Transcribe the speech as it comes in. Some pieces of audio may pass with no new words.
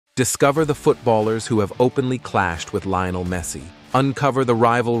Discover the footballers who have openly clashed with Lionel Messi. Uncover the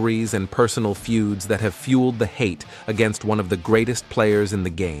rivalries and personal feuds that have fueled the hate against one of the greatest players in the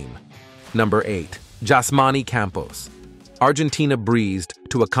game. Number 8. Yasmani Campos. Argentina breezed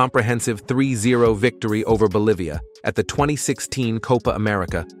to a comprehensive 3-0 victory over Bolivia at the 2016 Copa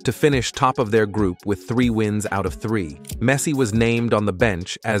America to finish top of their group with 3 wins out of 3. Messi was named on the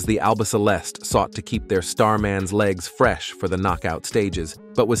bench as the Albiceleste sought to keep their starman's legs fresh for the knockout stages,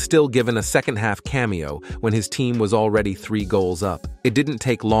 but was still given a second-half cameo when his team was already 3 goals up. It didn't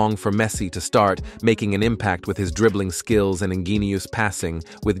take long for Messi to start making an impact with his dribbling skills and ingenious passing,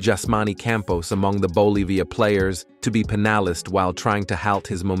 with Yasmani Campos among the Bolivia players to be penalized while trying to halt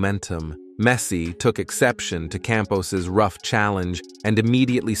his momentum. Messi took exception to Campos's rough challenge and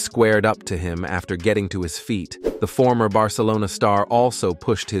immediately squared up to him after getting to his feet. The former Barcelona star also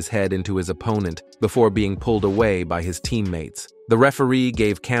pushed his head into his opponent before being pulled away by his teammates. The referee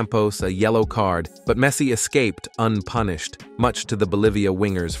gave Campos a yellow card, but Messi escaped unpunished, much to the Bolivia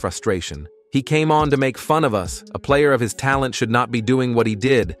winger's frustration. "He came on to make fun of us. A player of his talent should not be doing what he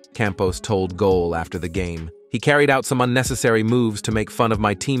did," Campos told Goal after the game. "He carried out some unnecessary moves to make fun of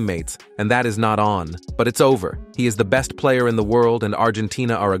my teammates, and that is not on. But it's over. He is the best player in the world, and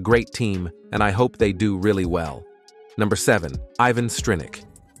Argentina are a great team, and I hope they do really well." Number 7. Ivan Strinik.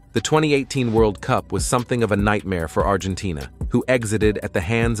 The 2018 World Cup was something of a nightmare for Argentina, who exited at the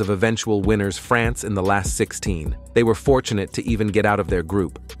hands of eventual winners France in the last 16. They were fortunate to even get out of their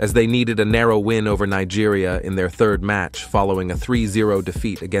group, as they needed a narrow win over Nigeria in their third match following a 3-0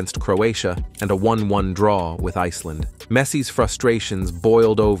 defeat against Croatia and a 1-1 draw with Iceland. Messi's frustrations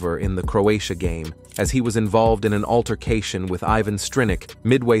boiled over in the Croatia game, as he was involved in an altercation with Ivan Strinik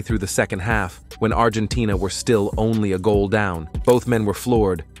midway through the second half, when Argentina were still only a goal down. Both men were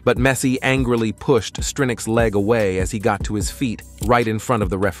floored, but Messi angrily pushed Strinik's leg away as he got to his feet, right in front of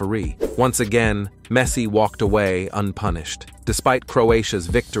the referee. Once again, Messi walked away unpunished. Despite Croatia's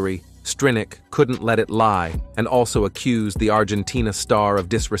victory, Strinik couldn't let it lie and also accused the Argentina star of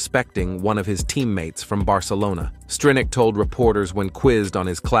disrespecting one of his teammates from Barcelona. Strinik told reporters when quizzed on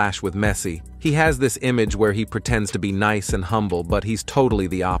his clash with Messi, "He has this image where he pretends to be nice and humble, but he's totally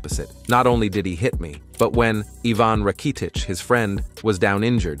the opposite. Not only did he hit me, but when Ivan Rakitic, his friend, was down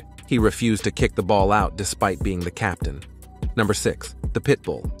injured, he refused to kick the ball out despite being the captain." Number 6. The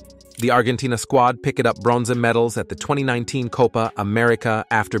Pitbull. The Argentina squad picked up bronze medals at the 2019 Copa America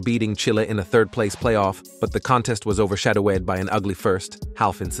after beating Chile in a third-place playoff, but the contest was overshadowed by an ugly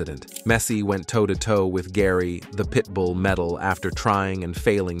first-half incident. Messi went toe-to-toe with Gary, the Pitbull Medal, after trying and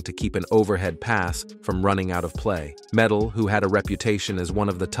failing to keep an overhead pass from running out of play. Medal, who had a reputation as one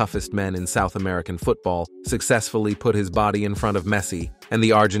of the toughest men in South American football, successfully put his body in front of Messi, and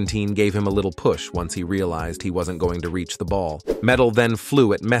the Argentine gave him a little push once he realized he wasn't going to reach the ball. Medal then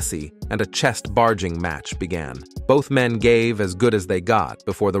flew at Messi, and a chest-barging match began. Both men gave as good as they got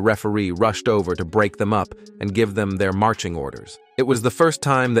before the referee rushed over to break them up and give them their marching orders. It was the first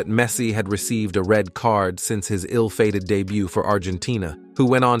time that Messi had received a red card since his ill-fated debut for Argentina, who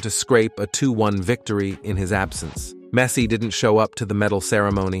went on to scrape a 2-1 victory in his absence. Messi didn't show up to the medal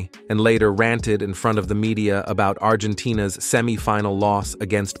ceremony and later ranted in front of the media about Argentina's semi-final loss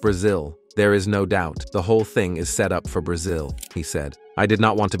against Brazil. "There is no doubt, the whole thing is set up for Brazil," he said. "I did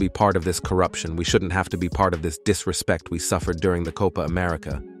not want to be part of this corruption. We shouldn't have to be part of this disrespect we suffered during the Copa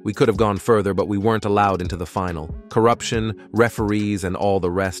America. We could have gone further, but we weren't allowed into the final. Corruption, referees, and all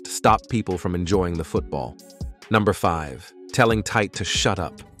the rest stopped people from enjoying the football." Number 5. Telling Tite to shut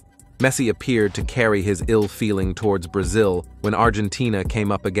up. Messi appeared to carry his ill feeling towards Brazil when Argentina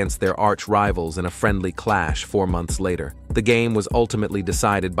came up against their arch rivals in a friendly clash 4 months later. The game was ultimately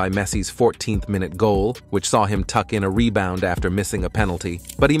decided by Messi's 14th-minute goal, which saw him tuck in a rebound after missing a penalty,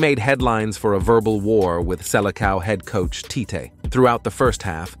 but he made headlines for a verbal war with Selecao head coach Tite. Throughout the first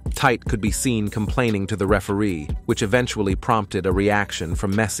half, Tite could be seen complaining to the referee, which eventually prompted a reaction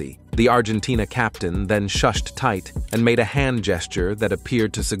from Messi. The Argentina captain then shushed Tite and made a hand gesture that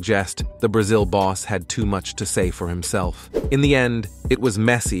appeared to suggest the Brazil boss had too much to say for himself. In the end, it was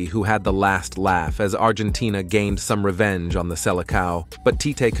Messi who had the last laugh as Argentina gained some revenge on the Selecao, but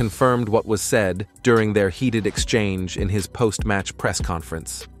Tite confirmed what was said during their heated exchange in his post-match press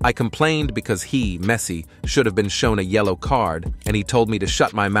conference. "I complained because he, Messi, should have been shown a yellow card, and he told me to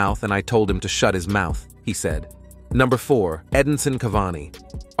shut my mouth and I told him to shut his mouth," he said. Number 4. Edinson Cavani.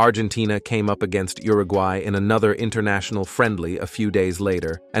 Argentina came up against Uruguay in another international friendly a few days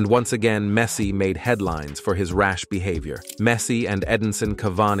later, and once again Messi made headlines for his rash behavior. Messi and Edinson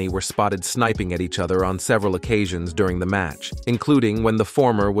Cavani were spotted sniping at each other on several occasions during the match, including when the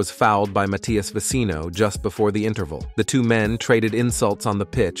former was fouled by Matias Vecino just before the interval. The two men traded insults on the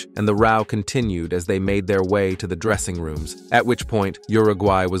pitch, and the row continued as they made their way to the dressing rooms, at which point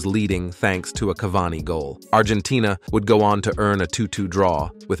Uruguay was leading thanks to a Cavani goal. Argentina would go on to earn a 2-2 draw,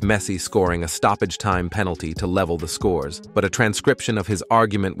 with Messi scoring a stoppage-time penalty to level the scores, but a transcription of his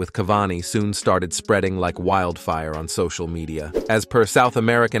argument with Cavani soon started spreading like wildfire on social media. As per South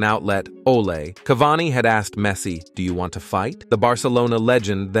American outlet Ole, Cavani had asked Messi, "Do you want to fight?" The Barcelona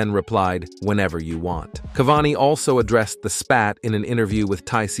legend then replied, "Whenever you want." Cavani also addressed the spat in an interview with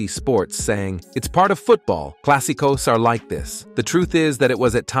TIC Sports, saying, "It's part of football. Clásicos are like this. The truth is that it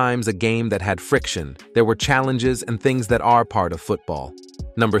was at times a game that had friction. There were challenges and things that are part of football."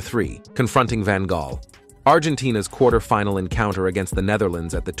 Number 3. Confronting Van Gaal. Argentina's quarter-final encounter against the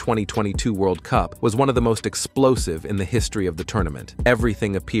Netherlands at the 2022 World Cup was one of the most explosive in the history of the tournament.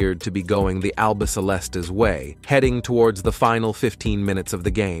 Everything appeared to be going the Albicelestes' way, heading towards the final 15 minutes of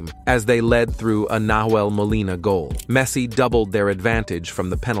the game, as they led through a Nahuel Molina goal. Messi doubled their advantage from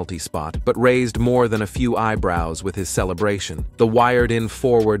the penalty spot, but raised more than a few eyebrows with his celebration. The wired-in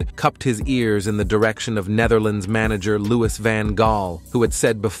forward cupped his ears in the direction of Netherlands manager Louis van Gaal, who had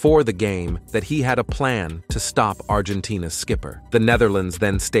said before the game that he had a plan to stop Argentina's skipper. The Netherlands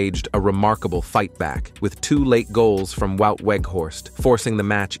then staged a remarkable fight back, with 2 late goals from Wout Weghorst, forcing the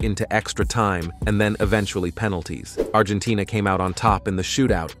match into extra time and then eventually penalties. Argentina came out on top in the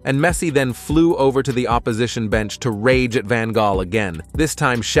shootout, and Messi then flew over to the opposition bench to rage at Van Gaal again, this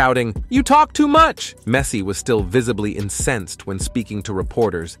time shouting, "You talk too much!" Messi was still visibly incensed when speaking to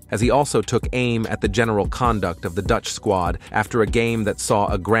reporters, as he also took aim at the general conduct of the Dutch squad after a game that saw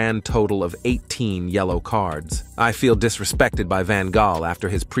a grand total of 18 yellow cards. "I feel disrespected by Van Gaal after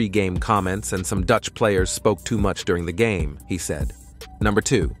his pre-game comments, and some Dutch players spoke too much during the game," he said. Number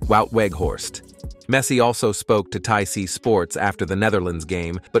 2. Wout Weghorst. Messi also spoke to TIC Sports after the Netherlands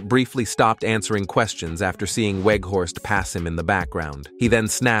game, but briefly stopped answering questions after seeing Weghorst pass him in the background. He then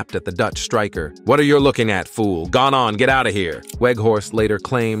snapped at the Dutch striker, "What are you looking at, fool? Gone on, get out of here!" Weghorst later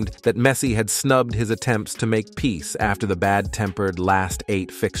claimed that Messi had snubbed his attempts to make peace after the bad-tempered last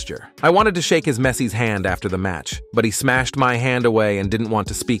 8 fixture. "I wanted to shake his Messi's hand after the match, but he smashed my hand away and didn't want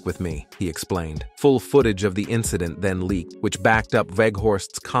to speak with me," he explained. Full footage of the incident then leaked, which backed up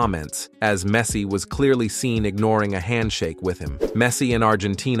Weghorst's comments, as Messi was clearly seen ignoring a handshake with him. Messi and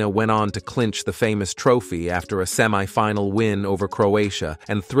Argentina went on to clinch the famous trophy after a semi-final win over Croatia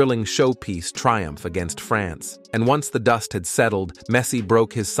and thrilling showpiece triumph against France. And once the dust had settled, Messi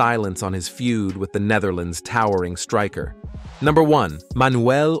broke his silence on his feud with the Netherlands' towering striker. Number 1.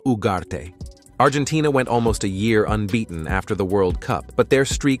 Manuel Ugarte. Argentina went almost a year unbeaten after the World Cup, but their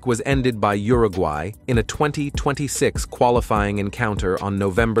streak was ended by Uruguay in a 2026 qualifying encounter on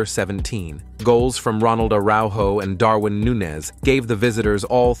November 17. Goals from Ronald Araujo and Darwin Núñez gave the visitors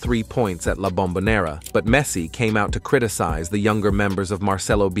all 3 points at La Bombonera, but Messi came out to criticize the younger members of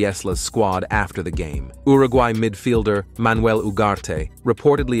Marcelo Biesla's squad after the game. Uruguay midfielder Manuel Ugarte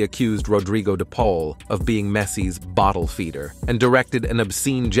reportedly accused Rodrigo de Paul of being Messi's bottle feeder and directed an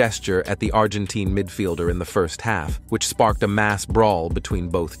obscene gesture at the Argentine midfielder in the first half, which sparked a mass brawl between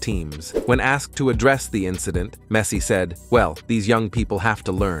both teams. When asked to address the incident, Messi said, "Well, these young people have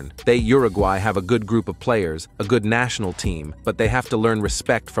to learn. Uruguay have a good group of players, a good national team, but they have to learn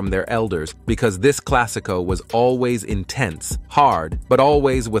respect from their elders because this Clásico was always intense, hard, but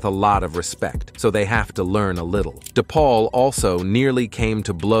always with a lot of respect, so they have to learn a little." De Paul also nearly came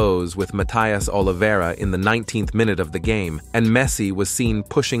to blows with Matias Oliveira in the 19th minute of the game, and Messi was seen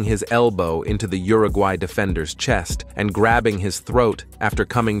pushing his elbow into the Uruguay defender's chest and grabbing his throat after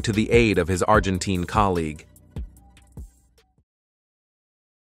coming to the aid of his Argentine colleague.